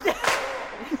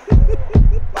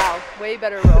way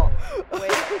better roll. Way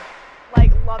better.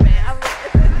 Like, love it. I'm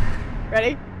like,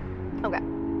 ready? Okay.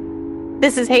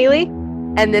 This is Haley.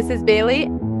 And this is Bailey.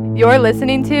 You're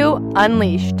listening to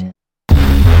Unleashed.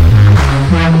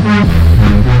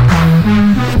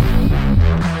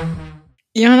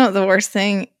 You know what the worst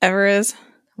thing ever is?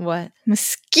 What?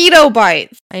 Mosquito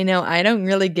bites. I know. I don't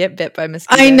really get bit by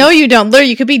mosquitoes. I know you don't. Literally,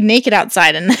 you could be naked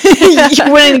outside and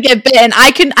you wouldn't get bit. And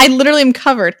I literally am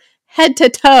covered head to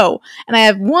toe. And I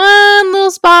have one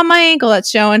little spot on my ankle that's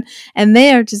showing. And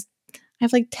they are just, I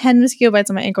have like 10 mosquito bites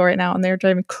on my ankle right now. And they're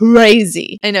driving me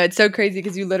crazy. I know. It's so crazy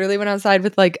because you literally went outside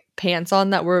with like pants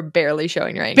on that were barely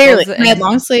showing your ankles. Barely. I had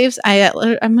long sleeves. I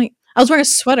was wearing a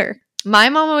sweater. My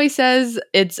mom always says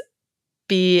it's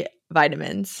B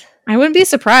vitamins. I wouldn't be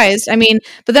surprised. I mean,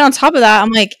 but then on top of that,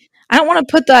 I'm like, I don't want to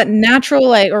put that natural,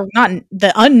 like, or not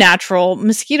the unnatural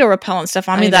mosquito repellent stuff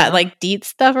on me, that like DEET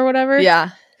stuff or whatever.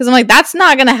 Yeah. Because I'm like, that's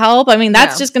not going to help. I mean,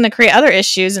 that's just going to create other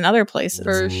issues in other places.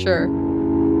 For sure.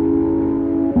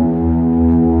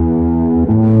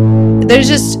 There's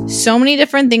just so many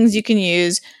different things you can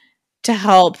use to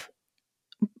help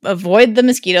avoid the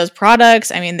mosquitoes.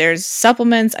 Products. I mean, there's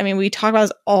supplements. I mean, we talk about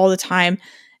this all the time.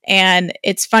 And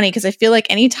it's funny because I feel like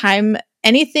anytime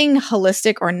anything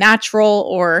holistic or natural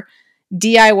or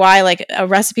DIY, like a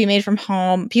recipe made from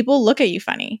home, people look at you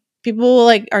funny. People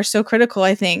like are so critical,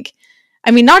 I think. I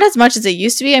mean, not as much as it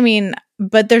used to be. I mean,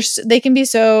 but they can be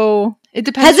so it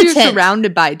depends hesitant. who you're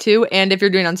surrounded by too, and if you're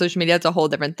doing it on social media, it's a whole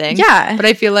different thing. Yeah. But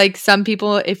I feel like some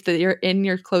people, if you're in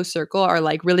your close circle, are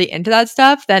like really into that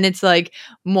stuff, then it's like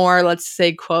more, let's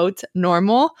say, quote,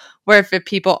 normal. Where if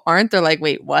people aren't, they're like,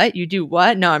 wait, what? You do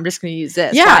what? No, I'm just going to use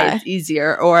this. Yeah. Why? It's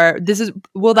easier. Or this is,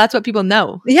 well, that's what people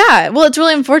know. Yeah. Well, it's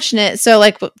really unfortunate. So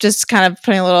like just kind of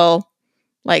putting a little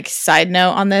like side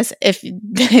note on this, if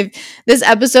this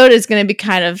episode is going to be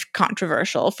kind of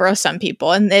controversial for some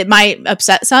people and it might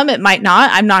upset some, it might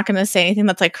not. I'm not going to say anything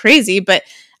that's like crazy, but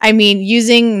I mean,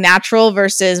 using natural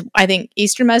versus, I think,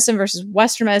 Eastern medicine versus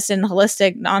Western medicine,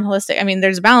 holistic, non-holistic. I mean,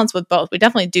 there's a balance with both. We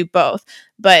definitely do both.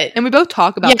 And we both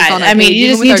talk about this on our I mean, page, you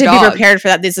just need to be prepared for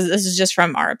that. This is just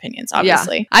from our opinions,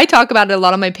 obviously. Yeah. I talk about it a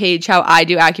lot on my page, how I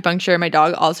do acupuncture. My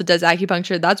dog also does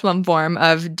acupuncture. That's one form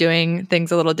of doing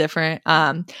things a little different.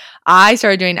 I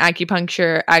started doing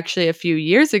acupuncture actually a few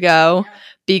years ago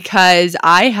because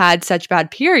I had such bad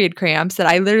period cramps that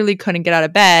I literally couldn't get out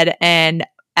of bed. And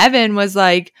Evan was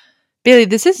like, Bailey,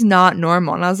 this is not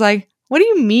normal. And I was like, what do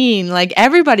you mean? Like,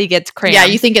 everybody gets cramps. Yeah,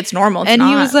 you think it's normal. It's and not.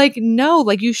 He was like, no,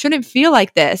 like, you shouldn't feel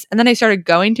like this. And then I started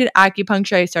going to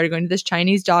acupuncture. I started going to this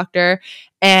Chinese doctor.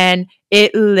 And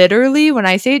it literally, when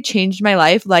I say it changed my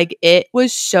life, like, it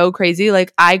was so crazy.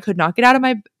 Like, I could not get out of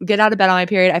bed on my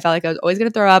period. I felt like I was always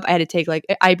going to throw up. I had to take like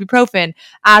ibuprofen,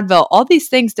 Advil, all these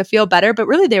things to feel better. But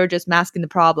really, they were just masking the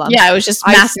problem. Yeah, it was just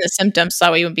masking the symptoms so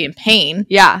that way you wouldn't be in pain.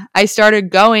 Yeah. I started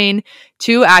going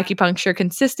to acupuncture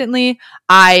consistently.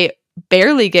 I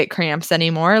barely get cramps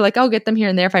anymore. Like, I'll get them here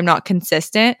and there if I'm not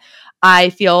consistent. I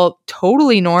feel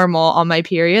totally normal on my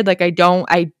period. Like, I don't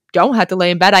have to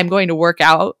lay in bed. I'm going to work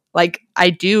out. Like,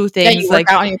 I do things. Yeah, you work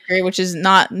out on your period, which is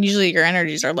not usually your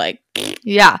energies are like.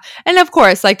 Yeah. And of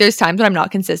course, like, there's times when I'm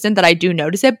not consistent that I do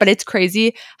notice it, but it's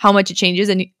crazy how much it changes.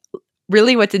 And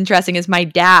really what's interesting is my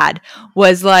dad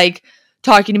was like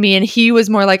talking to me and he was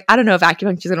more like, I don't know if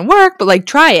acupuncture is going to work, but like,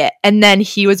 try it. And then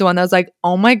he was the one that was like,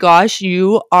 oh my gosh,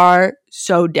 you are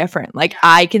so different. Like,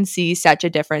 I can see such a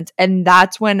difference. And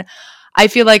that's when I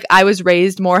feel like I was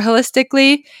raised more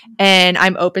holistically and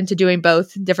I'm open to doing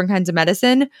both different kinds of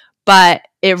medicine, but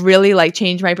it really like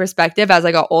changed my perspective as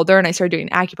I got older and I started doing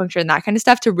acupuncture and that kind of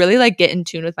stuff to really like get in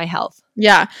tune with my health.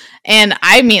 Yeah. And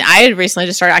I mean, I had recently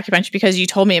just started acupuncture because you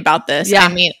told me about this. Yeah.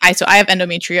 I mean, I have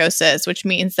endometriosis, which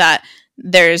means that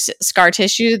there's scar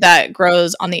tissue that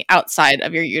grows on the outside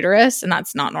of your uterus, and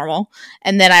that's not normal.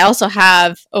 And then I also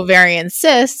have ovarian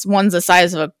cysts. One's the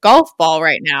size of a golf ball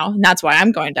right now, and that's why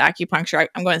I'm going to acupuncture.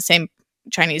 I'm going to the same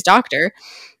Chinese doctor,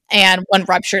 and one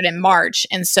ruptured in March.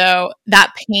 And so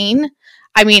that pain,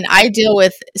 I mean, I deal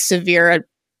with severe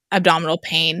abdominal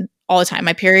pain all the time.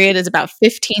 My period is about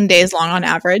 15 days long on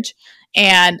average.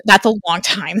 And that's a long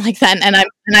time like that. And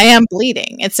I am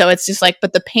bleeding. And so it's just like,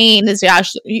 but the pain is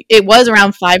actually, it was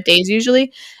around 5 days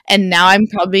usually. And now I'm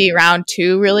probably around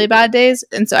 2 really bad days.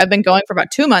 And so I've been going for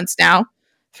about 2 months now,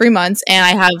 3 months. And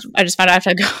I just found out I have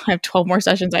to go, I have 12 more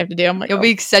sessions I have to do. I'm like, it'll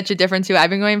be such a difference too. I've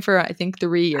been going for, I think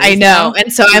 3 years. I know. Now.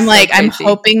 And so I'm like, I'm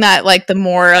hoping that like the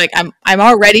more like I'm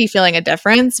already feeling a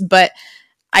difference, but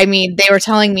I mean, they were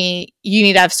telling me you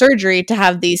need to have surgery to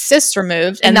have these cysts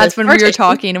removed. And that's when we were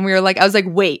talking and we were like, I was like,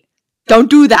 wait, don't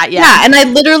do that yet. Yeah, and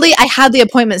I had the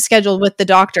appointment scheduled with the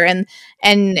doctor,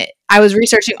 and I was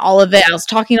researching all of it. I was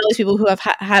talking to all these people who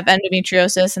have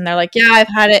endometriosis, and they're like, "Yeah, I've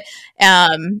had it.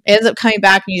 It ends up coming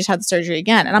back, and you just had the surgery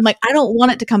again." And I'm like, I don't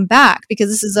want it to come back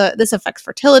because this affects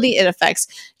fertility. It affects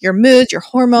your moods, your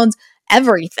hormones,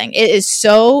 everything. It is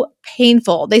so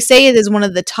painful. They say it is one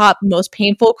of the top most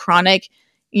painful chronic,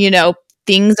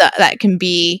 things that can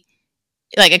be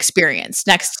like experienced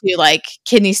next to like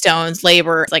kidney stones,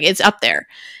 labor, like it's up there.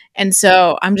 And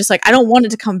so I'm just like, I don't want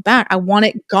it to come back. I want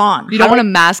it gone. You don't want to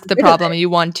mask the problem. You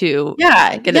want to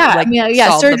get it, like,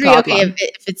 solve surgery. the Okay, problem.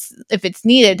 if it's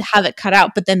needed, have it cut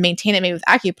out, but then maintain it maybe with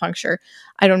acupuncture.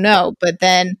 I don't know. But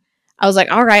then I was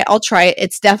like, all right, I'll try it.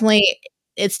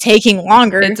 It's taking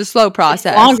longer. It's a slow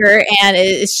process. Longer, and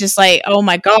it's just like, oh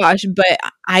my gosh, but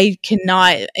I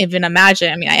cannot even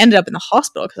imagine. I mean, I ended up in the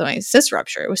hospital because of my cyst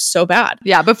rupture. It was so bad.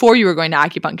 Yeah, before you were going to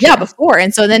acupuncture. Yeah, before.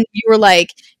 And so then you were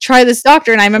like, try this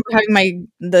doctor. And I remember having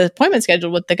the appointment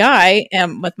scheduled with the guy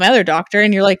and with my other doctor,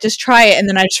 and you're like, just try it. And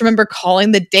then I just remember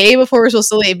calling the day before we were supposed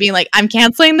to leave, being like, I'm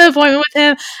canceling the appointment with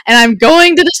him, and I'm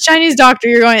going to this Chinese doctor.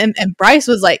 You're going, and Bryce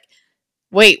was like,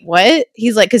 wait, what?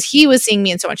 He's like, because he was seeing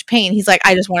me in so much pain. He's like,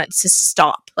 I just want it to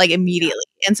stop like immediately.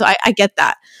 And so I get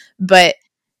that. But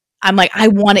I'm like, I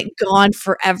want it gone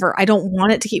forever. I don't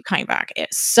want it to keep coming back.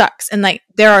 It sucks. And like,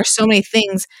 there are so many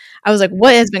things. I was like,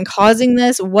 what has been causing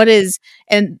this?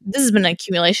 And this has been an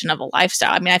accumulation of a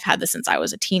lifestyle. I mean, I've had this since I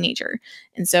was a teenager.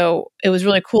 And so it was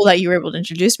really cool that you were able to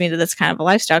introduce me to this kind of a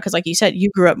lifestyle. Cause like you said, you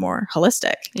grew up more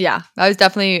holistic. Yeah, I was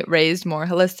definitely raised more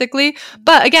holistically.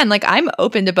 But again, like I'm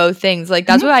open to both things. Like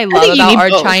that's what I love about our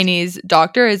both. Chinese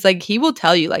doctor is like, he will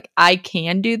tell you like, I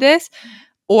can do this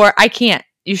or I can't.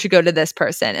 You should go to this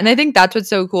person. And I think that's what's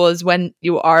so cool is when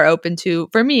you are open to,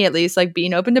 for me at least, like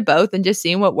being open to both and just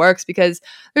seeing what works because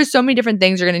there's so many different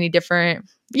things you're going to need different,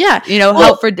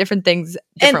 help for different things,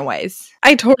 different ways.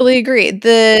 I totally agree.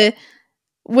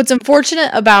 What's unfortunate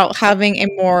about having a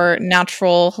more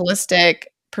natural, holistic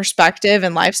perspective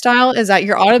and lifestyle is that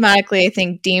you're automatically, I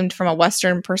think, deemed from a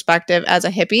Western perspective as a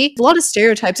hippie. A lot of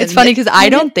stereotypes. It's funny because I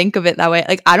don't think of it that way.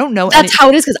 Like I don't know. That's how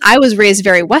it is because I was raised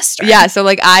very Western. Yeah, so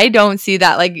like I don't see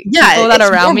that. Like people that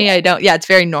are around me, I don't. Yeah, it's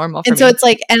very normal. And so it's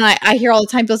like, and I hear all the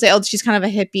time people say, "Oh, she's kind of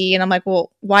a hippie," and I'm like,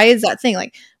 well, why is that thing?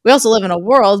 Like we also live in a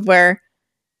world where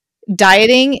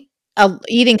dieting,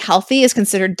 eating healthy is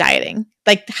considered dieting.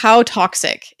 Like how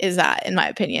toxic is that in my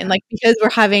opinion? Like because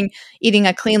we're eating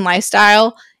a clean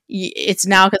lifestyle, it's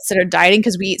now considered dieting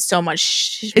because we eat so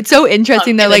much. It's so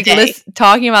interesting though, like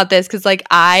talking about this because like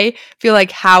I feel like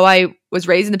how I was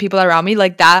raised and the people around me,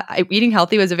 like that eating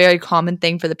healthy was a very common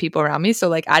thing for the people around me. So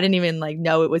like I didn't even like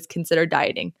know it was considered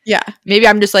dieting. Yeah, maybe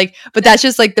I'm just like, but that's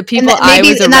just like the people I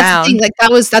was around. That's the thing,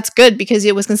 like that's good because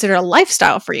it was considered a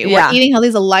lifestyle for you. Yeah, eating healthy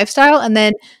is a lifestyle, and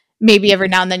then maybe every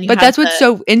now and then that's what's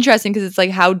so interesting because it's like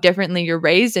how differently you're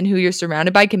raised and who you're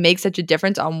surrounded by can make such a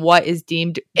difference on what is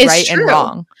deemed right and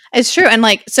wrong. It's true. And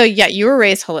like, so yeah, you were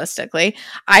raised holistically.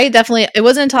 It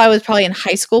wasn't until I was probably in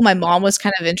high school, my mom was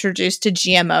kind of introduced to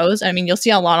GMOs. I mean, you'll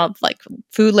see a lot of like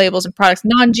food labels and products,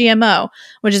 non-GMO,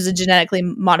 which is a genetically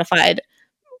modified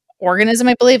organism,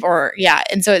 I believe,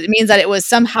 and so it means that it was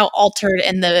somehow altered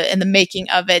in the making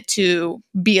of it to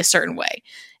be a certain way.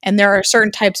 And there are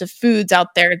certain types of foods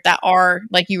out there that are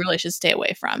like you really should stay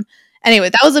away from. Anyway,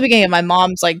 that was the beginning of my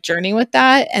mom's like journey with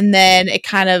that, and then it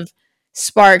kind of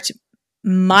sparked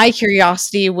my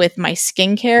curiosity with my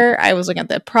skincare. I was looking at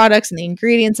the products and the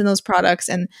ingredients in those products,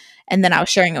 and then I was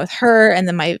sharing it with her. And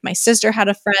then my sister had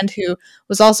a friend who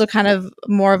was also kind of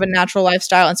more of a natural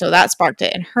lifestyle, and so that sparked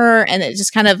it in her, and it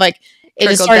just kind of like it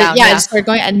just started, it just started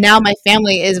going. And now my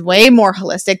family is way more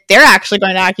holistic. They're actually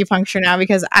going to acupuncture now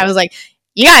because I was like,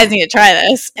 you guys need to try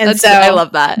this. And so I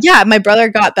love that. Yeah, my brother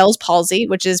got Bell's palsy,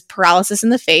 which is paralysis in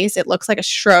the face. It looks like a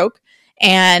stroke,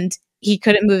 and he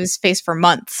couldn't move his face for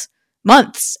months.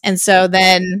 And so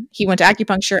then he went to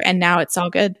acupuncture, and now it's all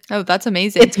good. Oh, that's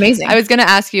amazing. It's amazing. I was going to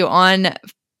ask you on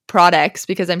products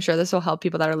because I'm sure this will help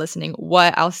people that are listening.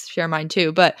 I'll share mine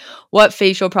too, but what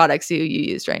facial products do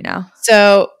you use right now?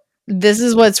 So this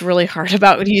is what's really hard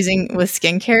about using with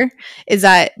skincare is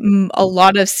that a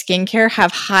lot of skincare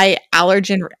have high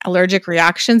allergic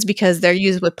reactions because they're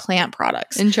used with plant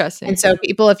products. Interesting. And so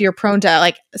people, if you're prone to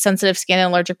like sensitive skin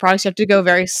and allergic products, you have to go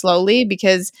very slowly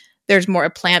because there's more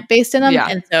plant-based in them. Yeah.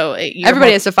 And so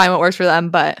everybody has to find what works for them,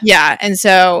 but yeah. And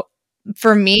so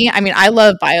for me, I mean, I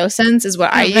love Biosense is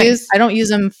what I use. I don't use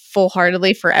them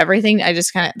full-heartedly for everything. I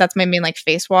just that's my main like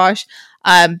face wash.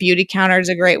 Beauty Counter is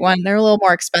a great one. They're a little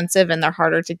more expensive and they're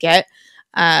harder to get.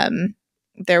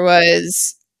 There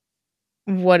was,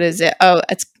 what is it? Oh,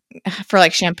 it's for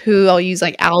like shampoo. I'll use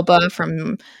like Alba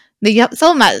from They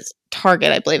sell them at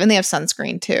Target, I believe, and they have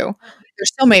sunscreen too.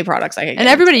 There's so many products I could get And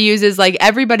everybody uses like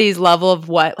everybody's level of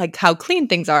what, like how clean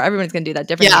things are. Everyone's going to do that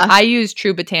differently. Yeah. I use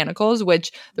True Botanicals,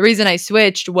 which the reason I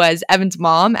switched was Evan's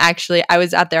mom. Actually, I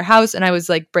was at their house and I was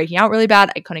like breaking out really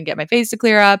bad. I couldn't get my face to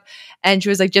clear up. And she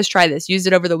was like, just try this. Use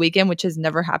it over the weekend, which has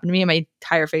never happened to me. And my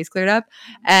entire face cleared up.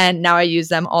 And now I use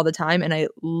them all the time and I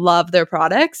love their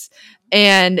products.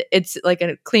 And it's like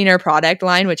a cleaner product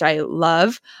line, which I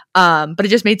love. But it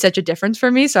just made such a difference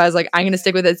for me. So I was like, I'm going to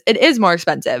stick with this. It is more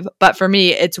expensive, but for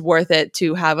me, it's worth it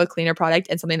to have a cleaner product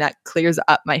and something that clears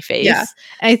up my face. Yeah.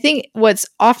 And I think what's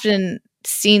often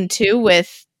seen too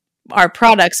with our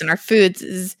products and our foods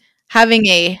is having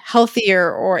a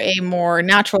healthier or a more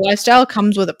natural lifestyle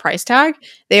comes with a price tag.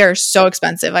 They are so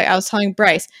expensive. I was telling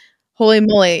Bryce, holy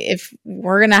moly, if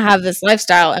we're going to have this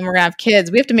lifestyle and we're going to have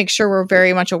kids, we have to make sure we're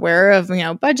very much aware of,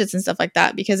 budgets and stuff like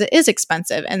that because it is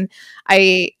expensive. And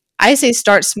I say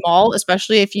start small,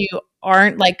 especially if you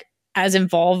aren't like as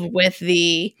involved with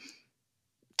the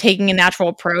taking a natural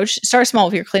approach. Start small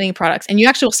with your cleaning products and you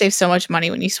actually will save so much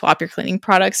money when you swap your cleaning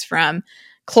products from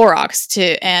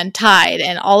Clorox and Tide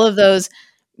and all of those,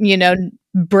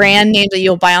 brand names that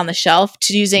you'll buy on the shelf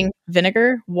to using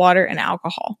vinegar, water, and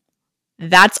alcohol.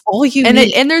 That's all you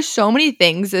need. And there's so many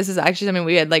things. This is actually something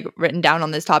we had like written down on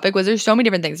this topic was there's so many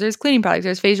different things. There's cleaning products,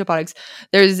 there's facial products,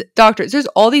 there's doctors, there's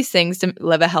all these things to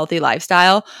live a healthy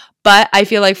lifestyle. But I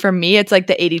feel like for me, it's like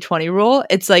the 80-20 rule.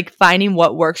 It's like finding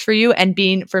what works for you and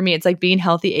for me, it's like being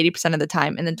healthy 80% of the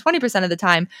time. And then 20% of the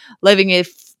time, living a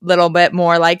little bit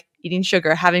more like eating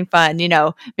sugar, having fun,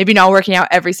 maybe not working out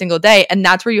every single day. And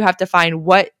that's where you have to find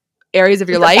what areas of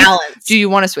your life do you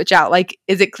want to switch out? Like,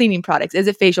 is it cleaning products? Is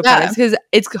it facial products? Because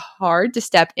it's hard to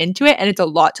step into it and it's a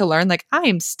lot to learn. Like, I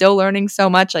am still learning so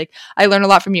much. Like, I learn a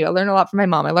lot from you. I learn a lot from my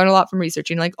mom. I learn a lot from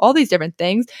researching, like all these different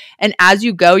things. And as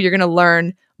you go, you're going to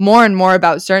learn more and more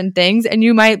about certain things. And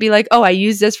you might be like, oh, I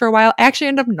used this for a while. I actually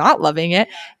end up not loving it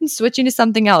and switching to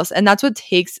something else. And that's what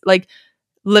takes like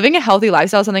living a healthy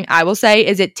lifestyle. Something I will say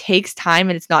is it takes time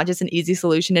and it's not just an easy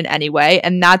solution in any way.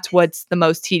 And that's what's the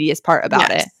most tedious part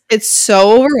about it. It's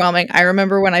so overwhelming. I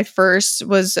remember when I first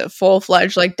was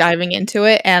full-fledged, like diving into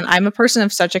it, and I'm a person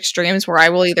of such extremes where I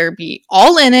will either be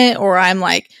all in it or I'm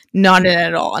like not in it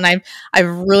at all. And I've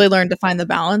really learned to find the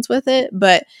balance with it.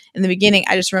 But in the beginning,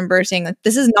 I just remember saying like,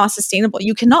 this is not sustainable.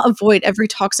 You cannot avoid every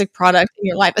toxic product in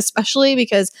your life, especially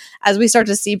because as we start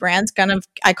to see brands kind of,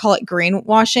 I call it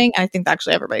greenwashing. I think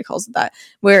actually everybody calls it that,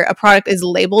 where a product is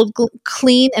labeled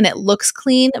clean and it looks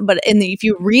clean, but if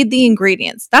you read the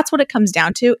ingredients, that's what it comes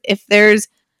down to. If there's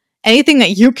anything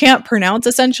that you can't pronounce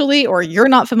essentially or you're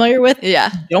not familiar with,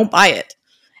 don't buy it.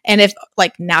 And if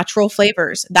like natural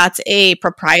flavors, that's a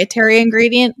proprietary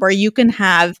ingredient where you can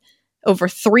have over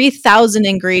 3,000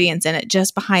 ingredients in it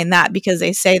just behind that because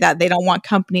they say that they don't want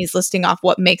companies listing off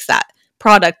what makes that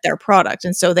product their product.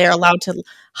 And so they're allowed to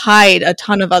hide a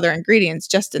ton of other ingredients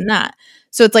just in that.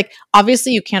 So it's like,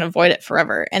 obviously you can't avoid it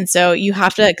forever. And so you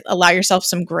have to allow yourself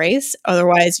some grace.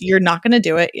 Otherwise, you're not going to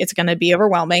do it. It's going to be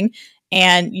overwhelming.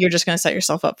 And you're just going to set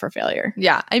yourself up for failure.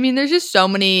 Yeah. I mean, there's just so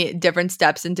many different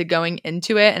steps into going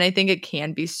into it. And I think it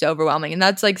can be so overwhelming. And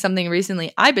that's like something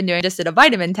recently I've been doing. I just did a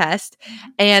vitamin test.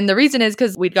 And the reason is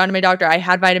because we'd gone to my doctor. I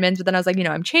had vitamins, but then I was like,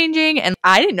 I'm changing. And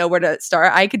I didn't know where to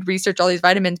start. I could research all these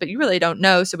vitamins, but you really don't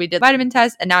know. So we did vitamin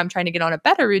test. And now I'm trying to get on a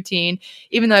better routine,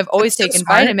 even though I've always taken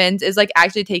vitamins, is like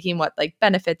actually taking what like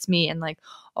benefits me and like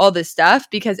all this stuff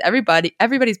because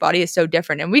everybody's body is so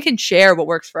different and we can share what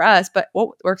works for us, but what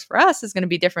works for us is going to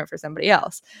be different for somebody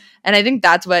else. And I think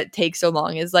that's what takes so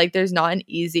long is like, there's not an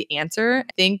easy answer.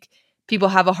 I think people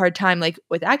have a hard time like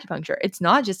with acupuncture. It's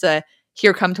not just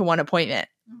here, come to one appointment.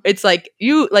 It's like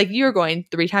you're going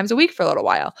 3 times a week for a little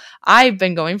while. I've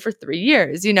been going for 3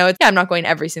 years, I'm not going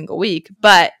every single week,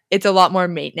 but it's a lot more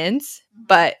maintenance,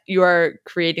 but you're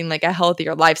creating like a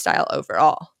healthier lifestyle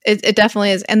overall. It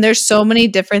definitely is. And there's so many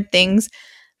different things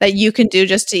that you can do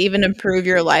just to even improve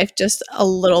your life just a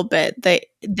little bit.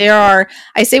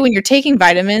 I say when you're taking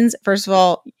vitamins, first of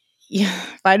all,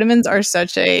 vitamins are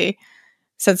such a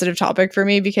sensitive topic for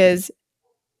me because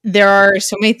there are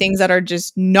so many things that are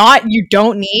just you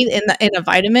don't need in a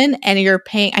vitamin, and you're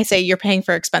paying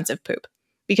for expensive poop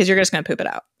because you're just going to poop it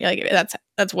out. You're like,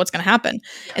 that's what's going to happen.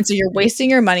 And so you're wasting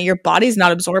your money. Your body's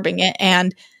not absorbing it.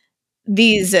 And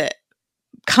these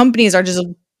companies are just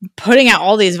putting out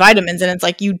all these vitamins, and it's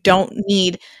like, you don't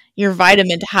need your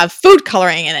vitamin to have food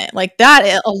coloring in it. Like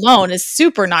that alone is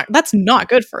that's not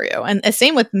good for you. And the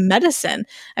same with medicine.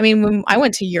 I mean, when I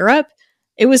went to Europe,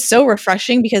 it was so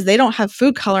refreshing because they don't have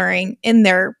food coloring in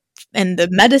the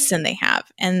medicine they have.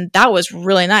 And that was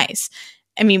really nice.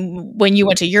 I mean, when you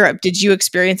went to Europe, did you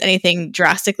experience anything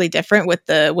drastically different with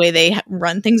the way they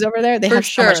run things over there? They For have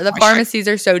so much sure. The more pharmacies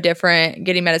are so different.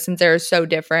 Getting medicines there is so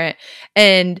different.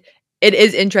 And it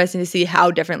is interesting to see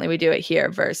how differently we do it here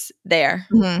versus there.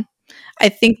 Mhm. I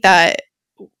think that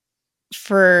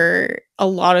for a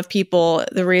lot of people,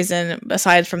 the reason,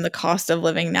 aside from the cost of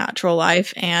living natural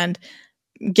life and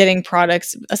getting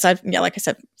products, aside from, like I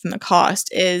said, from the cost,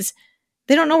 is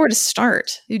they don't know where to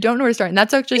start. You don't know where to start. And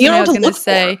that's actually You something I don't was know going what to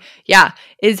to look say. for. Yeah.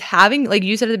 Is having, like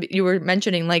you said, you were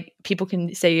mentioning, like people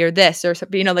can say you're this or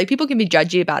something, like people can be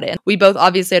judgy about it. And we both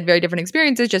obviously had very different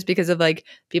experiences just because of like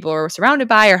people we're surrounded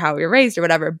by or how we were raised or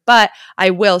whatever. But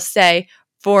I will say,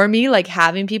 for me, like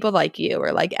having people like you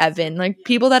or like Evan, like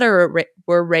people that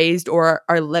were raised or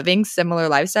are living similar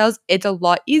lifestyles, it's a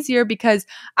lot easier because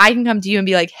I can come to you and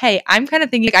be like, hey, I'm kind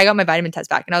of thinking, like, I got my vitamin test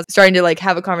back and I was starting to like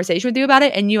have a conversation with you about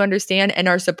it, and you understand and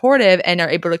are supportive and are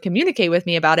able to communicate with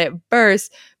me about it versus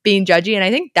being judgy. And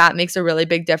I think that makes a really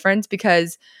big difference,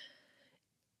 because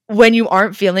when you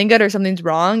aren't feeling good or something's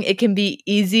wrong, it can be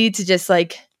easy to just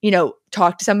like,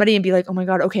 talk to somebody and be like, oh my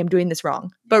God, okay, I'm doing this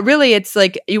wrong. But really, it's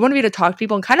like you want to be able to talk to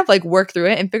people and kind of like work through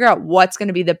it and figure out what's going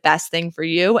to be the best thing for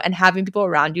you. And having people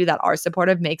around you that are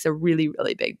supportive makes a really,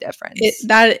 really big difference.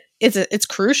 It's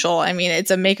crucial. I mean,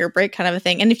 it's a make or break kind of a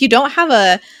thing. And if you don't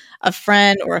have a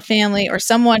friend or a family or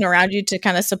someone around you to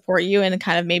kind of support you and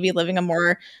kind of maybe living a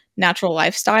more natural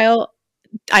lifestyle,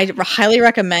 I highly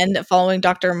recommend following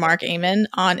Dr. Mark Amen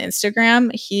on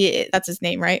Instagram. That's his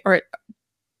name, right? Or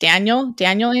Daniel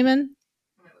Amen.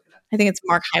 I think it's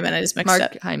Mark Hyman. I just mixed Mark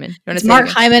up. Hyman. It's Mark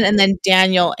Hyman and then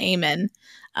Daniel Amen.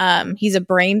 He's a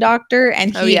brain doctor,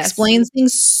 and he explains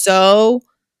things so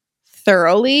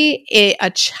thoroughly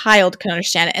a child can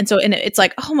understand it. And so it's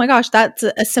like, oh my gosh, that's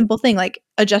a simple thing, like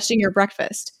adjusting your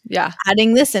breakfast. Yeah.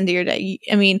 Adding this into your day.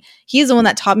 I mean, he's the one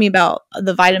that taught me about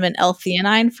the vitamin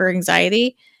L-theanine for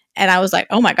anxiety. And I was like,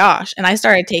 oh my gosh. And I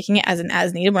started taking it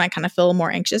as needed when I kind of feel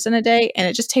more anxious in a day. And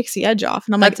it just takes the edge off.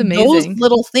 And I'm That's like, amazing. those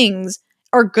little things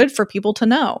are good for people to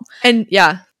know. And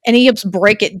yeah. And he helps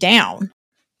break it down.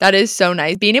 That is so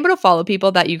nice. Being able to follow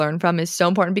people that you learn from is so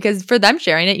important, because for them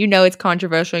sharing it, it's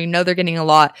controversial. They're getting a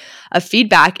lot of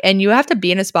feedback, and you have to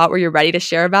be in a spot where you're ready to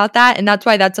share about that. And that's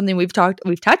why that's something we've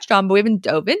touched on, but we haven't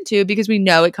dove into, because we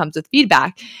know it comes with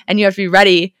feedback and you have to be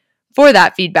ready for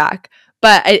that feedback.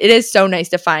 But it is so nice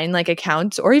to find like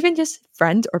accounts or even just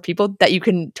friends or people that you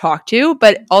can talk to,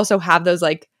 but also have those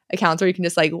like accounts where you can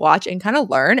just like watch and kind of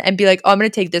learn and be like, oh, I'm going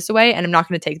to take this away and I'm not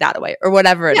going to take that away, or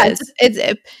whatever it is.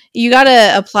 You got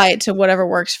to apply it to whatever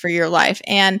works for your life.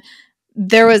 And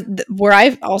there was where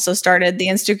I've also started the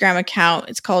Instagram account.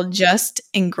 It's called Just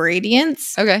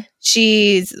Ingredients. Okay.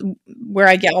 She's where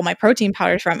I get all my protein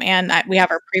powders from, and we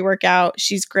have our pre-workout.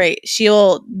 She's great.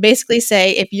 She'll basically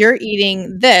say, if you're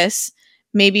eating this,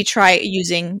 maybe try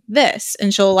using this,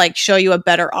 and she'll like show you a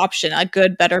better option, a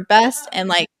good, better, best, and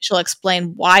like she'll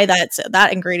explain why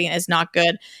that ingredient is not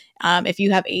good. If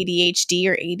you have ADHD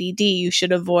or ADD, you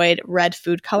should avoid red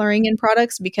food coloring in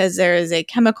products, because there is a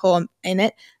chemical in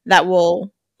it that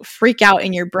will freak out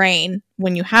in your brain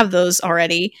when you have those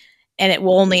already, and it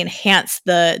will only enhance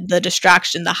the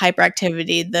distraction, the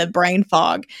hyperactivity, the brain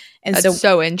fog. And that's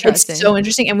so interesting. It's so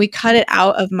interesting. And we cut it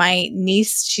out of my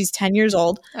niece. She's 10 years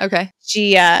old. Okay.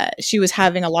 She was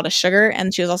having a lot of sugar,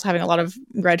 and she was also having a lot of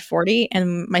red 40.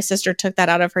 And my sister took that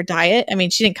out of her diet. I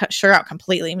mean, she didn't cut sugar out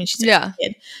completely. I mean, she's a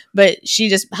kid, but she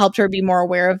just helped her be more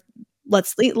aware of,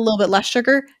 let's eat a little bit less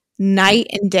sugar night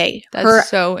and day. That's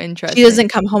so interesting. She doesn't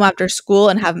come home after school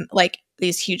and have like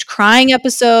these huge crying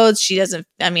episodes. She doesn't,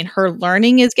 I mean, her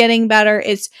learning is getting better.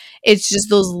 It's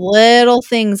just those little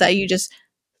things that you just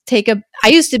I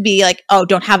used to be like, oh,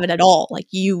 don't have it at all. Like,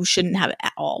 you shouldn't have it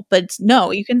at all. But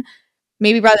no, you can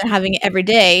maybe, rather than having it every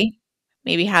day,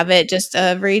 maybe have it just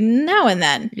every now and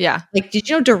then. Yeah. Like, did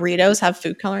you know Doritos have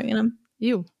food coloring in them?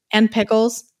 Ew. And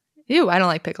pickles? Ew, I don't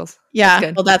like pickles.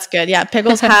 Yeah. Well, that's good. Yeah.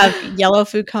 Pickles have yellow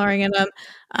food coloring in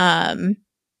them.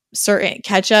 Certain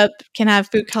ketchup can have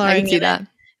food coloring. I can see that.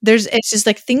 It's just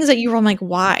like things that I'm like,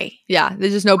 why? Yeah,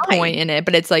 there's just no point in it,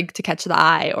 but it's like to catch the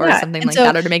eye or something like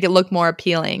that, or to make it look more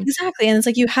appealing. Exactly. And it's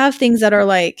like you have things that are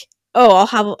like, oh,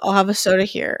 I'll have a soda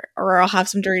here, or I'll have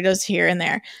some Doritos here and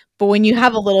there. But when you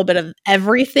have a little bit of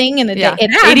everything in a day,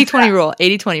 it 80-20 rule.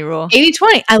 80-20 rule.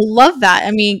 80-20. I love that.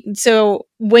 I mean, so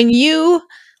when you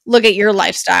look at your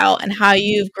lifestyle and how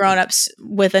you've grown up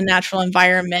with a natural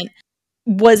environment,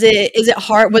 was it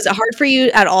hard for you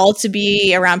at all to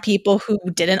be around people who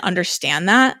didn't understand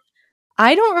that?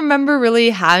 I don't remember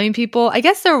really having people. I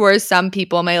guess there were some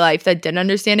people in my life that didn't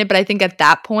understand it, but I think at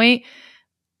that point,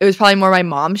 it was probably more my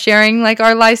mom sharing like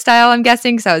our lifestyle, I'm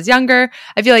guessing, because I was younger.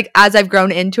 I feel like as I've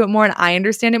grown into it more and I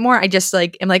understand it more, I just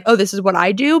like am like, oh, this is what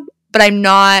I do. But I'm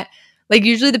not like,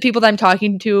 usually the people that I'm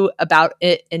talking to about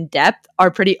it in depth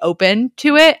are pretty open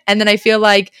to it. And then I feel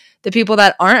like the people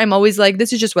that aren't, I'm always like,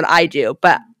 this is just what I do.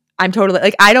 But I'm totally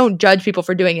like, I don't judge people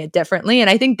for doing it differently. And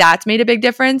I think that's made a big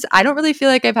difference. I don't really feel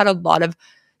like I've had a lot of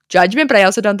judgment, but I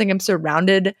also don't think I'm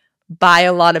surrounded by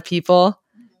a lot of people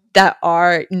that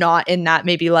are not in that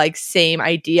maybe like same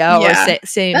idea or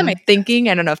same thinking.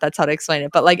 I don't know if that's how to explain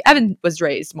it, but like Evan was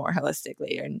raised more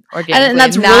holistically and organically. And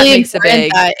that's really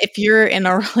important that if you're in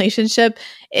a relationship,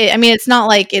 I mean, it's not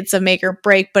like it's a make or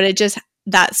break, but it just,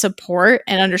 that support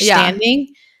and understanding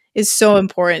is so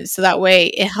important. So that way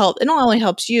it not only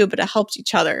helps you, but it helps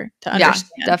each other to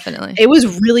understand. Yeah, definitely. It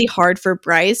was really hard for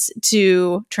Bryce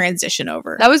to transition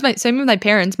over. That was same with my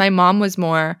parents. My mom was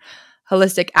more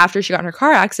holistic after she got in her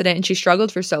car accident and she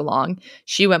struggled for so long.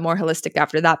 She went more holistic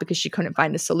after that because she couldn't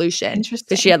find a solution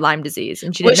because she had Lyme disease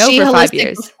and she didn't know for 5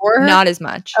 years. Not as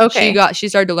much. Okay. She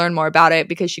started to learn more about it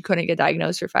because she couldn't get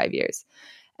diagnosed for 5 years.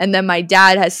 And then my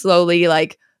dad has slowly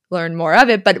like learned more of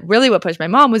it. But really what pushed my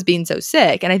mom was being so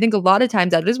sick. And I think a lot of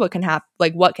times that is what can happen.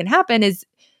 Like what can happen is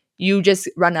you just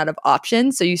run out of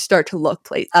options. So you start to look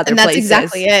other places. And that's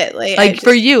exactly it. Like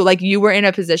for you, like you were in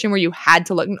a position where you had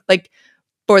to look like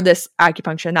for this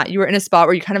acupuncture and that you were in a spot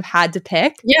where you kind of had to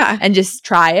pick and just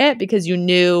try it because you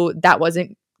knew that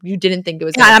wasn't, you didn't think it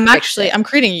was. I'm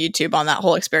creating YouTube on that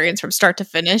whole experience from start to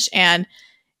finish. And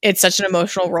it's such an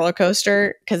emotional roller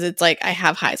coaster because it's like, I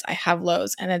have highs, I have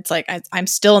lows, and it's like, I'm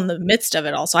still in the midst of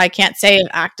it all. So I can't say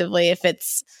actively if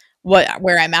it's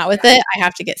where I'm at with it. I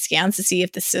have to get scans to see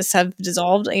if the cysts have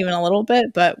dissolved even a little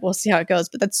bit, but we'll see how it goes.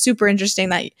 But that's super interesting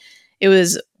that it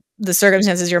was the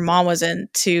circumstances your mom was in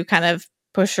to kind of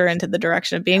push her into the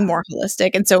direction of being more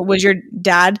holistic. And so was your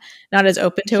dad not as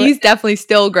open to it? He's definitely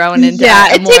still growing into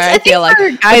it more, I feel like.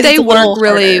 But they work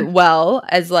really well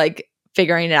as like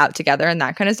figuring it out together and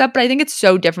that kind of stuff. But I think it's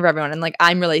so different for everyone. And like,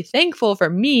 I'm really thankful for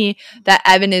me that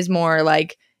Evan is more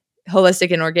like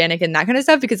holistic and organic and that kind of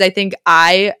stuff, because I think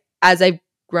as I've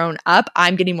grown up,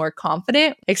 I'm getting more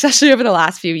confident, especially over the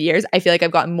last few years. I feel like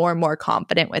I've gotten more and more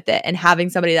confident with it, and having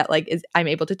somebody that like I'm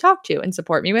able to talk to and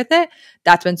support me with it,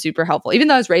 that's been super helpful. Even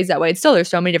though I was raised that way, it's still, there's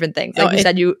so many different things. Like you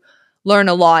said, you learn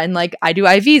a lot, and like I do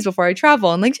IVs before I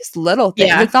travel and like just little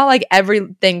things. It's not like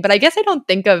everything, but I guess I don't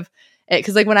think of it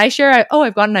because like when I share,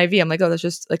 I've got an IV, I'm like, oh, that's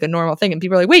just like a normal thing. And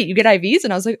people are like, wait, you get IVs?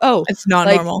 And I was like, oh, it's not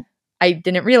normal. I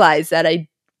didn't realize that I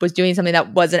was doing something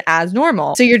that wasn't as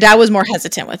normal. So your dad was more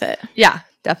hesitant with it. Yeah,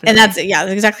 definitely. And that's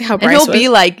exactly how Bryce was. And he'll be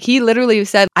like, he literally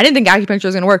said, I didn't think acupuncture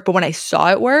was going to work, but when I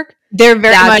saw it work, they're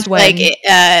very much like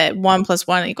 1 +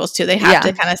 1 = 2. They have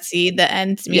to kind of see the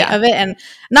end meat of it. And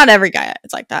not every guy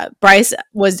is like that. Bryce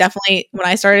was definitely, when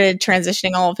I started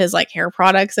transitioning all of his like hair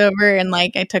products over, and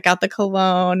like I took out the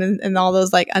cologne and all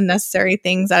those like unnecessary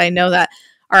things that I know that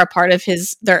are a part of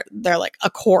his, they're like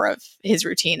a core of his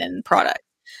routine and product.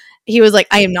 He was like,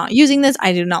 I am not using this.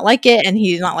 I do not like it. And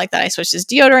he's not like that. I switched his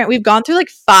deodorant. We've gone through like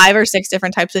 5 or 6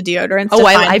 different types of deodorants. Oh,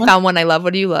 I found one I love.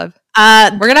 What do you love?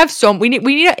 We're going to have we need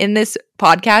to, in this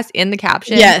podcast, in the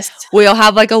caption. Yes. We'll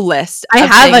have like a list. I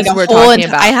have like a whole,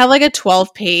 I have like a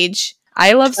 12-page.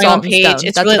 I love Salt and Stone.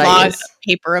 It's really long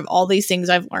paper of all these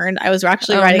things I've learned. I was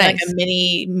actually writing like a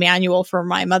mini manual for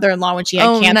my mother-in-law when she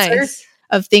had cancer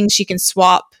of things she can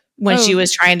swap when she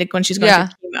was going through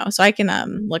chemo. So I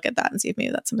can look at that and see if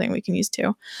maybe that's something we can use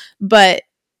too. But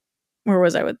where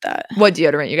was I with that? What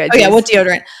deodorant you guys use? What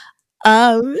deodorant?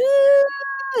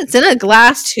 It's in a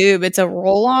glass tube. It's a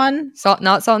roll-on.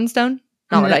 Not Salt and Stone?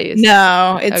 Not what I use.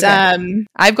 No, it's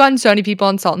I've gotten so many people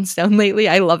on Salt and Stone lately.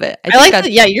 I love it. I like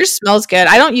that. Yeah, yours smells good.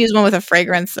 I don't use one with a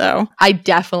fragrance though. I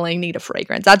definitely need a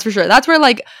fragrance. That's for sure. That's where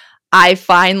like I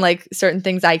find like certain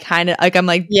things I kind of like, I'm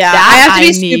like, I have to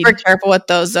be super careful with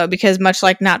those though, because much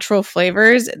like natural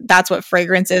flavors, that's what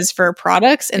fragrance is for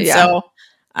products. And so,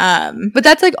 but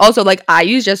that's like also like I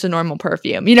use just a normal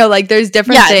perfume, you know, like there's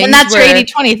different things. And that's your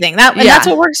 80-20 thing. That's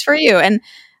what works for you. And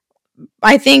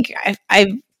I think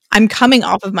I'm coming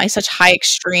off of my such high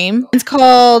extreme. It's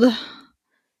called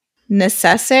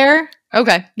Necessaire.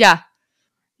 Okay. Yeah.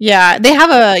 Yeah, they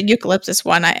have a eucalyptus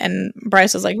one, and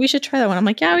Bryce was like, we should try that one. I'm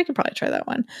like, yeah, we could probably try that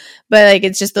one. But like,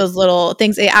 it's just those little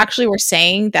things. They actually were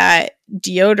saying that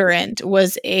deodorant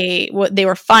was what they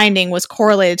were finding was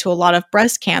correlated to a lot of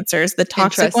breast cancers, the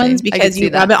toxic ones, because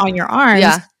you rub it on your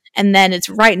arms, and then it's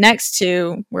right next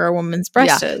to where a woman's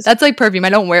breast is. That's like perfume.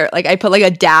 I don't wear it. Like I put like a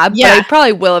dab, but I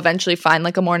probably will eventually find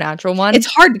like a more natural one. It's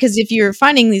hard because if you're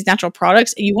finding these natural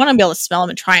products, you want to be able to smell them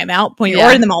and try them out. But when you're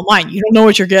ordering them online, you don't know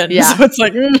what you're getting. Yeah. So it's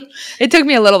like, It took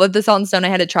me a little with the Salt and Stone. I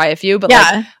had to try a few, but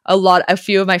like a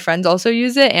few of my friends also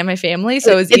use it and my family.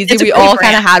 So it was easy. We all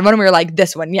kind of had one and we were like,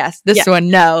 this one, yes, this one,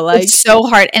 no. Like it's so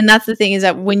hard. And that's the thing is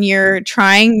that when you're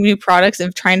trying new products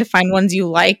and trying to find ones you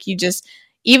like, you just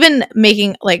even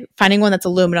making like finding one that's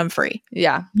aluminum free.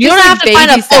 Yeah. You don't have to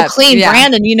find a full clean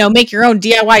brand and, make your own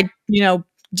DIY,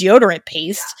 deodorant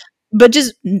paste, but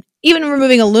just even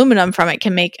removing aluminum from it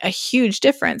can make a huge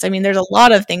difference. I mean, there's a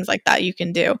lot of things like that you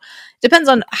can do. Depends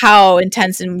on how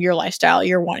intense in your lifestyle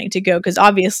you're wanting to go. Cause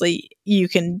obviously you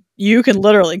can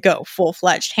literally go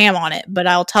full-fledged ham on it, but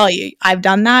I'll tell you, I've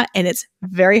done that and it's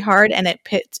very hard and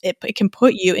it can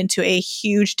put you into a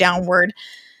huge downward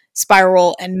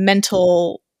spiral and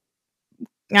mental,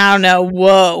 I don't know,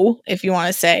 whoa, if you want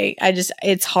to say.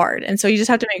 It's hard. And so you just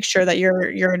have to make sure that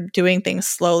you're doing things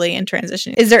slowly and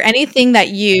transitioning. Is there anything that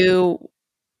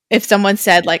if someone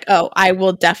said like, oh, I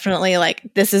will definitely like,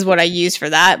 this is what I use for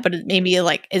that, but it maybe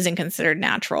like isn't considered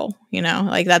natural,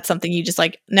 like that's something you just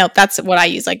like, nope, that's what I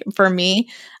use. Like for me,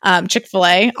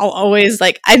 Chick-fil-A, I'll always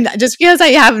like, just because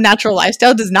I have a natural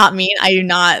lifestyle does not mean I do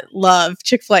not love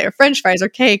Chick-fil-A or French fries or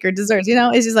cake or desserts,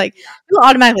 it's just like, people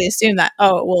automatically assume that,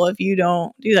 oh, well, if you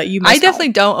don't do that, you must. I definitely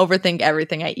don't overthink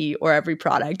everything I eat or every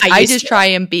product. I just try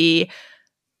and be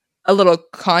a little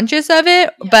conscious of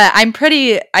it, but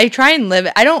I try and live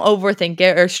it. I don't overthink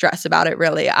it or stress about it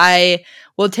really. I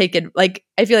will take it, like,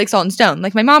 I feel like Salt and Stone.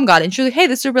 Like my mom got it and she was like, hey,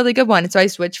 this is a really good one. And so I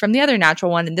switched from the other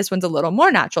natural one and this one's a little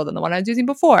more natural than the one I was using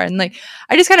before. And like,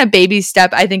 I just kind of baby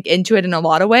step, I think, into it in a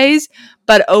lot of ways.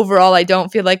 But overall, I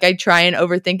don't feel like I try and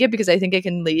overthink it because I think it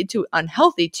can lead to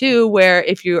unhealthy too, where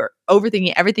if you're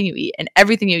overthinking everything you eat and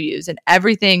everything you use and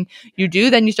everything you do,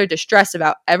 then you start to stress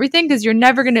about everything because you're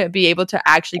never going to be able to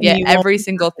actually get every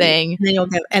single thing.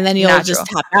 And then you'll just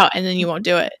tap out and then you won't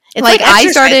do it. It's like I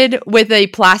started with a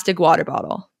plastic water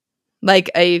bottle,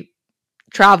 like a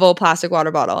travel plastic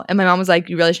water bottle. And my mom was like,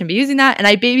 you really shouldn't be using that. And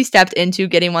I baby stepped into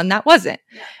getting one that wasn't.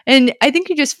 Yeah. And I think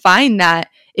you just find that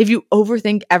if you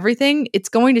overthink everything, it's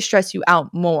going to stress you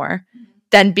out more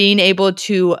than being able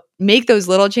to make those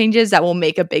little changes that will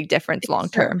make a big difference long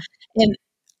term. And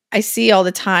I see all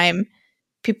the time,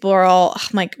 people are all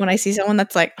like, when I see someone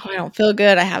that's like, oh, I don't feel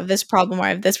good, I have this problem or I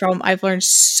have this problem, I've learned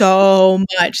so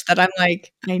much that I'm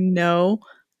like, I know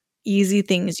easy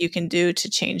things you can do to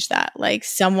change that. Like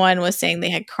someone was saying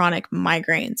they had chronic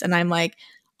migraines and I'm like,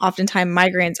 oftentimes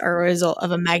migraines are a result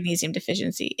of a magnesium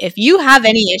deficiency. If you have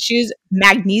any issues,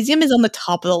 magnesium is on the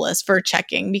top of the list for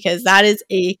checking because that is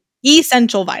a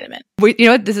essential vitamin. You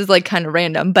know what? This is like kind of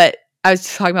random, but I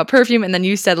was talking about perfume and then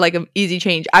you said like an easy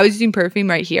change. I was using perfume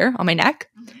right here on my neck.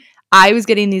 I was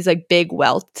getting these like big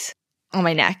welts on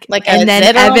my neck. Like and then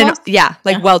Evan,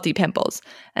 almost? Welty pimples.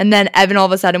 And then Evan all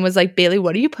of a sudden was like, Bailey,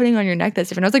 what are you putting on your neck that's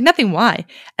different? I was like, nothing, why?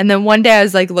 And then one day I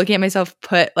was like looking at myself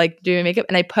doing makeup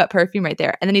and I put perfume right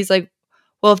there. And then he's like,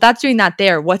 well, if that's doing that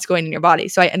there, what's going in your body?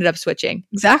 So I ended up switching.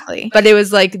 Exactly. But it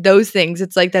was like those things.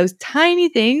 It's like those tiny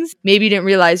things maybe you didn't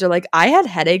realize, or like I had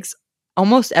headaches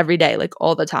almost every day, like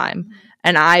all the time.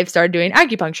 And I've started doing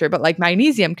acupuncture, but like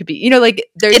magnesium could be, like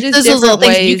there's just different little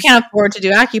ways. Things. If you can't afford to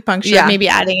do acupuncture, maybe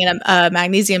adding in a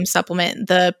magnesium supplement.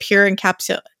 The Pure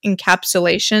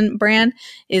Encapsulation brand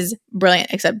is brilliant,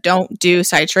 except don't do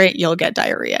citrate. You'll get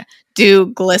diarrhea.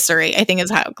 Do glycerate. I think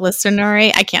it's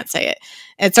glycinate. I can't say it.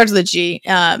 It starts with a G.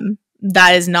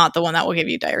 That is not the one that will give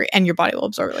you diarrhea, and your body will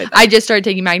absorb it. Really bad. I just started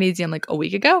taking magnesium like a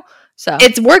week ago, so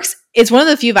it works. It's one of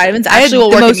the few vitamins I actually will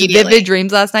work immediately. I had the most vivid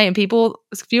dreams last night, and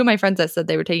a few of my friends that said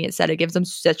they were taking it said it gives them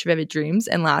such vivid dreams.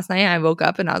 And last night I woke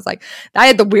up and I was like, I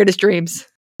had the weirdest dreams.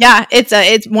 Yeah,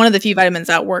 it's one of the few vitamins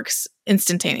that works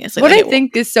instantaneously. What I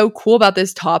think is so cool about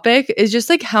this topic is just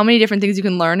like how many different things you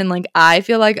can learn. And like, I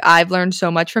feel like I've learned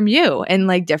so much from you and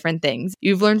like different things.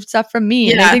 You've learned stuff from me.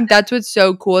 Yeah. And I think that's what's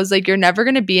so cool is like, you're never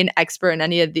going to be an expert in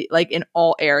any of the, like in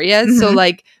all areas. Mm-hmm. So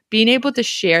like being able to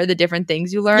share the different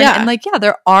things you learn and like,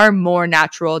 there are more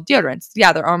natural deodorants.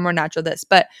 Yeah, there are more natural this,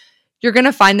 but you're going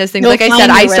to find those things. Like I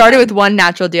said, I started with one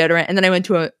natural deodorant and then I went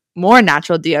to a more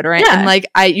natural deodorant and like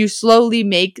you slowly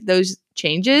make those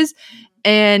changes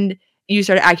and you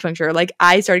started acupuncture. Like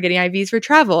I started getting IVs for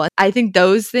travel. And I think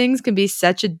those things can be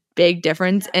such a big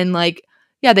difference and like,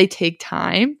 they take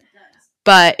time,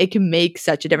 but it can make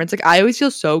such a difference. Like I always feel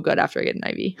so good after I get an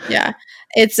IV. Yeah.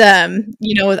 It's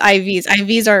with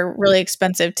IVs are really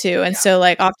expensive too. And so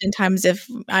like oftentimes if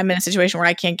I'm in a situation where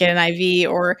I can't get an IV,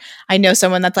 or I know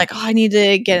someone that's like, oh, I need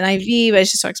to get an IV, but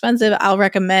it's just so expensive, I'll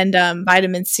recommend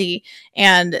vitamin C.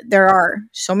 And there are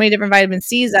so many different vitamin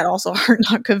C's that also are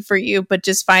not good for you, but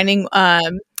just finding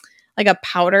like a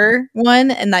powder one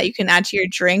and that you can add to your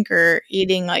drink, or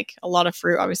eating like a lot of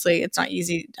fruit. Obviously it's not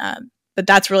easy, but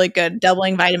that's really good.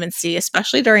 Doubling vitamin C,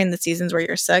 especially during the seasons where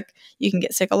you're sick, you can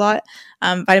get sick a lot.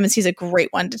 Vitamin C is a great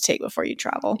one to take before you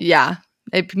travel. Yeah.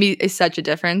 It makes such a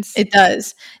difference. It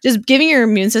does. Just giving your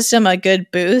immune system a good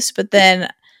boost. But then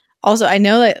also I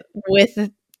know that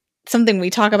with something we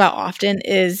talk about often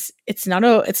is it's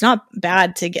not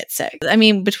bad to get sick. I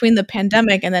mean, between the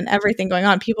pandemic and then everything going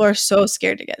on, people are so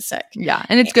scared to get sick. Yeah,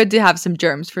 and it's good to have some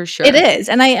germs for sure. It is,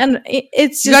 and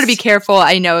it's just, you got to be careful.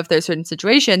 I know if there's certain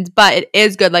situations, but it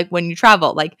is good. Like when you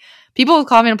travel, like people will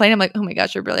call me on a plane. I'm like, oh my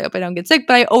gosh, I really hope I don't get sick.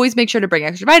 But I always make sure to bring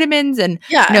extra vitamins and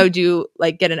do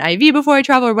like get an IV before I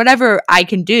travel or whatever I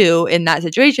can do in that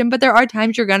situation. But there are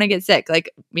times you're gonna get sick.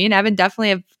 Like me and Evan definitely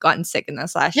have gotten sick in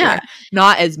this last year.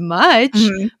 Not as much,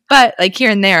 but like here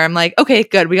and there, I'm like, okay,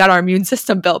 good. We got our immune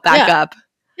system built back up.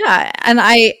 Yeah, and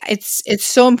it's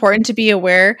so important to be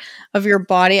aware of your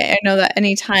body. I know that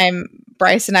anytime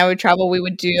Bryce and I would travel, we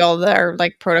would do all our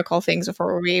like protocol things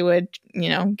before we would,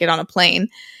 get on a plane.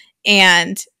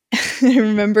 And I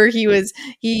remember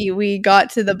we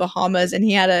got to the Bahamas and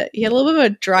he had a little bit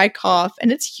of a dry cough,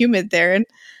 and it's humid there. And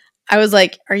I was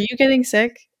like, "Are you getting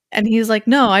sick?" And he's like,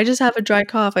 "No, I just have a dry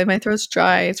cough. My throat's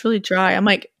dry. It's really dry." I'm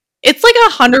like, it's like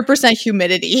 100%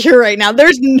 humidity here right now.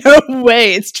 There's no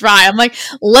way it's dry. I'm like,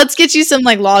 let's get you some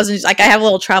like lozenges. Like I have a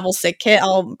little travel sick kit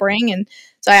I'll bring. And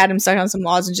so I had him stuck on some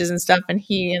lozenges and stuff, and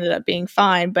he ended up being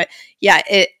fine. But yeah,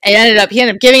 he ended up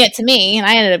giving it to me, and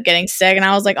I ended up getting sick, and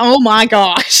I was like, oh my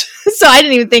gosh. So I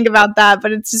didn't even think about that,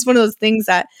 but it's just one of those things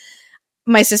that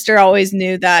my sister always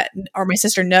knew that, or my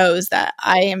sister knows that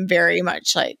I am very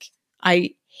much like,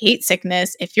 I hate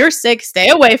sickness. If you're sick, stay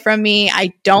away from me.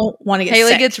 I don't want to get Haley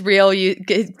sick.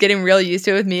 gets getting real used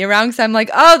to it with me around, because I'm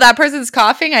like, oh, that person's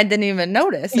coughing. I didn't even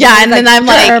notice. And then I'm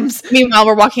germs. Like, meanwhile,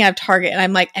 we're walking out of Target, and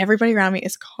I'm like, everybody around me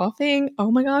is coughing. Oh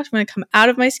my gosh, I'm going to come out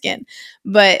of my skin.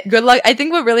 But good luck. I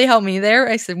think what really helped me there,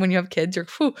 I said, when you have kids,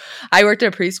 I worked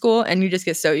at a preschool, and you just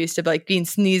get so used to like being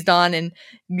sneezed on, and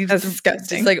that's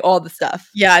disgusting. Just like all the stuff.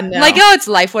 Yeah, no. Like, oh, it's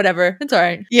life, whatever. It's all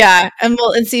right. Yeah, and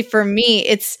see, for me,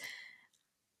 it's,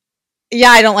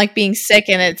 I don't like being sick,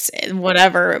 and it's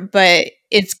whatever, but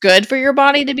it's good for your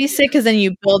body to be sick, because then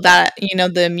you build that,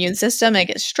 the immune system, and it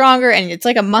gets stronger, and it's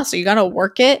like a muscle. You got to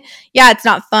work it. Yeah, it's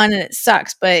not fun and it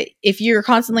sucks, but if you're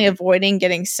constantly avoiding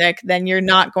getting sick, then you're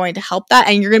not going to help that,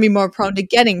 and you're going to be more prone to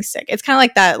getting sick. It's kind of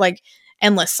like that, like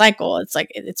endless cycle. It's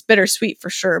like, it's bittersweet for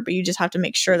sure, but you just have to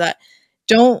make sure that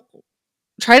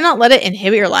try to not let it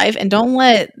inhibit your life, and don't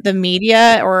let the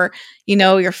media or,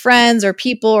 your friends or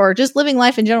people or just living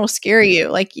life in general scare you.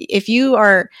 Like if you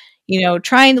are,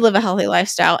 trying to live a healthy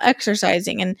lifestyle,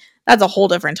 exercising, and that's a whole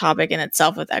different topic in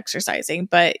itself with exercising,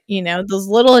 but those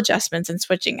little adjustments and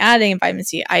switching, adding vitamin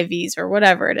C, IVs, or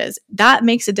whatever it is, that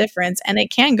makes a difference, and it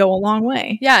can go a long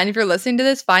way. Yeah. And if you're listening to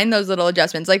this, find those little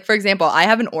adjustments. Like for example, I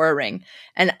have an Oura ring,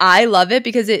 and I love it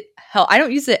because I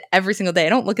don't use it every single day. I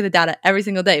don't look at the data every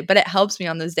single day, but it helps me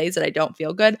on those days that I don't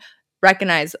feel good.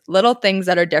 Recognize little things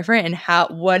that are different, and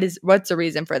what's the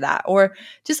reason for that, or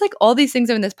just like all these things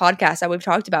in this podcast that we've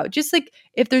talked about. Just like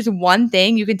if there's one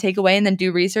thing you can take away and then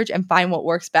do research and find what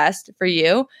works best for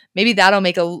you, maybe that'll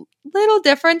make a little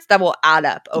difference that will add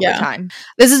up over time.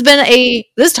 This has been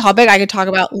this topic I could talk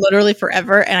about literally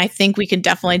forever, and I think we could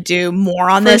definitely do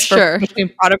more on this sure. between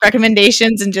product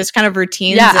recommendations and just kind of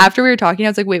routines. Yeah, after we were talking, I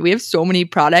was like, wait, we have so many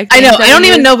products. I know. I don't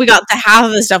even know if we got to half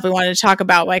of the stuff we wanted to talk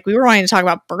about. Like we were wanting to talk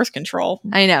about birth control.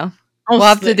 I know. We'll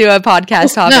have to do a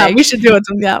podcast topic. No, we should do it.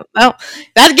 Yeah. Well,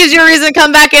 that gives you a reason to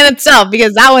come back in itself,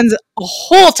 because that one's a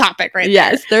whole topic right there.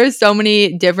 Yes, there's so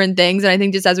many different things. And I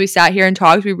think just as we sat here and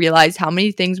talked, we realized how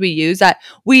many things we use that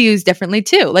we use differently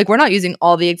too. Like we're not using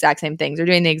all the exact same things or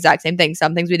doing the exact same thing.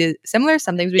 Some things we do similar,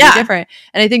 some things we do different.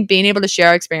 And I think being able to share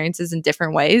our experiences in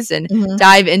different ways and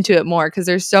dive into it more, because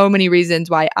there's so many reasons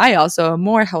why I also am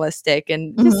more holistic,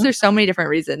 and just there's so many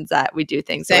different reasons that we do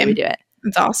things the way we do it.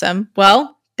 It's awesome.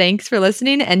 Well, thanks for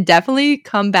listening, and definitely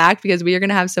come back, because we are going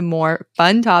to have some more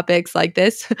fun topics like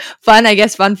this. Fun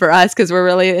for us, because we're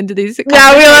really into these.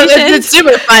 Yeah, it's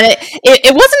super fun.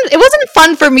 It wasn't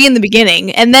fun for me in the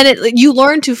beginning, and then you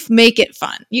learn to make it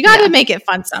fun. You got to make it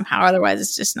fun somehow, otherwise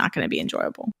it's just not going to be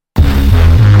enjoyable.